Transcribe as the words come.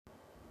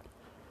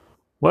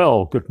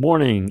Well, good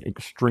morning,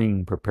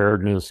 Extreme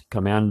Preparedness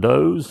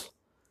Commandos,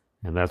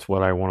 and that's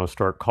what I want to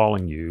start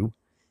calling you.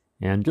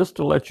 And just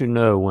to let you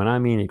know, when I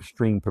mean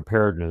extreme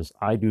preparedness,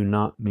 I do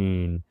not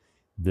mean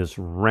this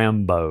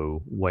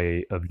Rambo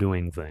way of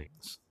doing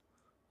things.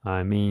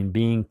 I mean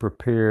being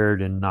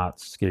prepared and not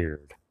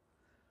scared.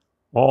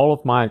 All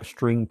of my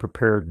extreme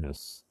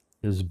preparedness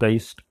is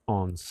based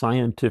on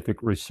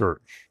scientific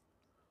research,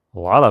 a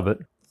lot of it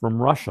from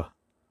Russia,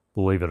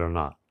 believe it or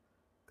not,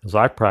 because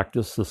I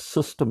practice the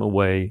system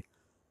way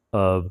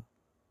of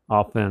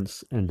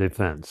offense and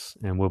defense,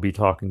 and we'll be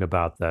talking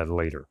about that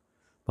later.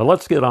 But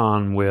let's get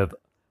on with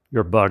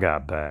your bug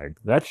out bag.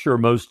 That's your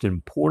most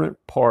important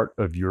part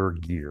of your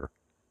gear.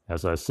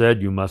 As I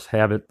said, you must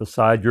have it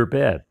beside your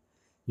bed.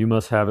 You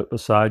must have it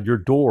beside your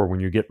door when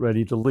you get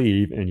ready to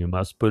leave, and you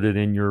must put it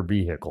in your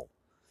vehicle.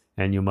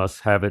 And you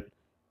must have it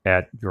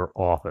at your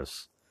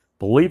office.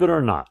 Believe it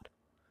or not,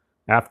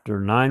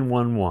 after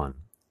 911,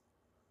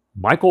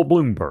 Michael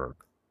Bloomberg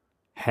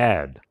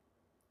had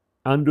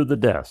under the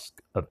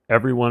desk of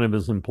every one of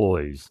his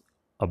employees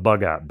a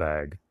bug out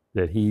bag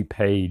that he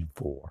paid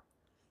for.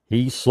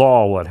 He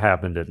saw what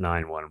happened at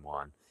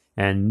 911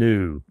 and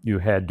knew you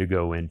had to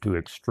go into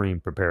extreme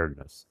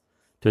preparedness.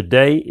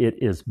 Today,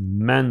 it is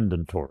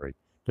mandatory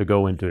to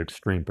go into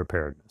extreme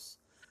preparedness.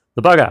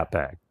 The bug out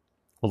bag.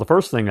 Well, the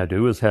first thing I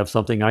do is have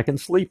something I can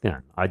sleep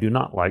in. I do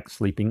not like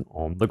sleeping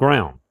on the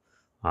ground.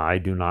 I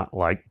do not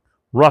like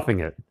roughing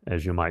it,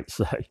 as you might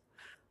say.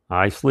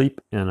 I sleep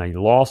in a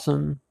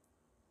Lawson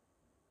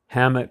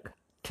hammock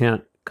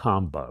tent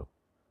combo.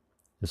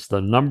 It's the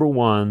number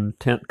one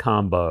tent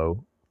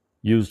combo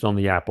used on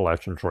the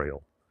Appalachian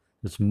Trail.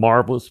 It's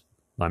marvelous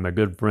by my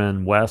good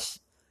friend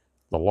Wes,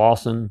 the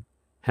Lawson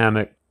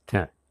hammock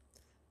tent.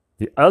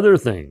 The other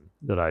thing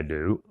that I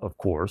do, of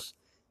course,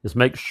 is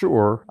make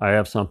sure I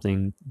have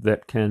something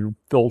that can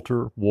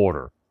filter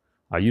water.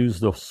 I use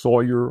the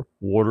Sawyer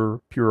water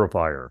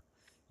purifier.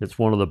 It's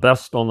one of the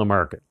best on the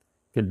market.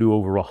 It can do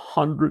over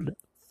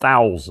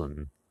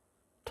 100,000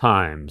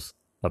 times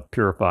of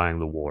purifying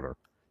the water.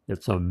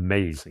 It's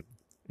amazing.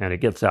 And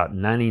it gets out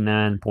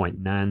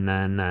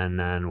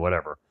 99.9999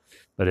 whatever.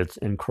 But it's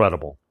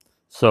incredible.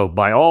 So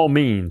by all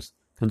means,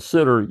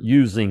 consider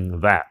using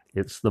that.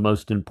 It's the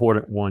most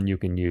important one you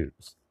can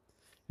use.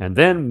 And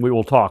then we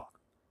will talk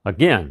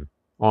again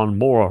on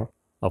more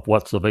of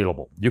what's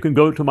available. You can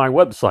go to my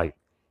website,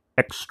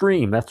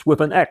 Extreme, that's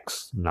with an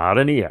X, not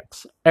an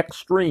EX,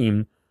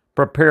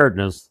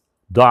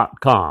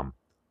 XtremePreparedness.com.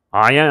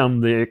 I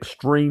am the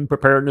Extreme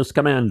Preparedness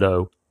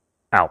Commando,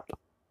 out.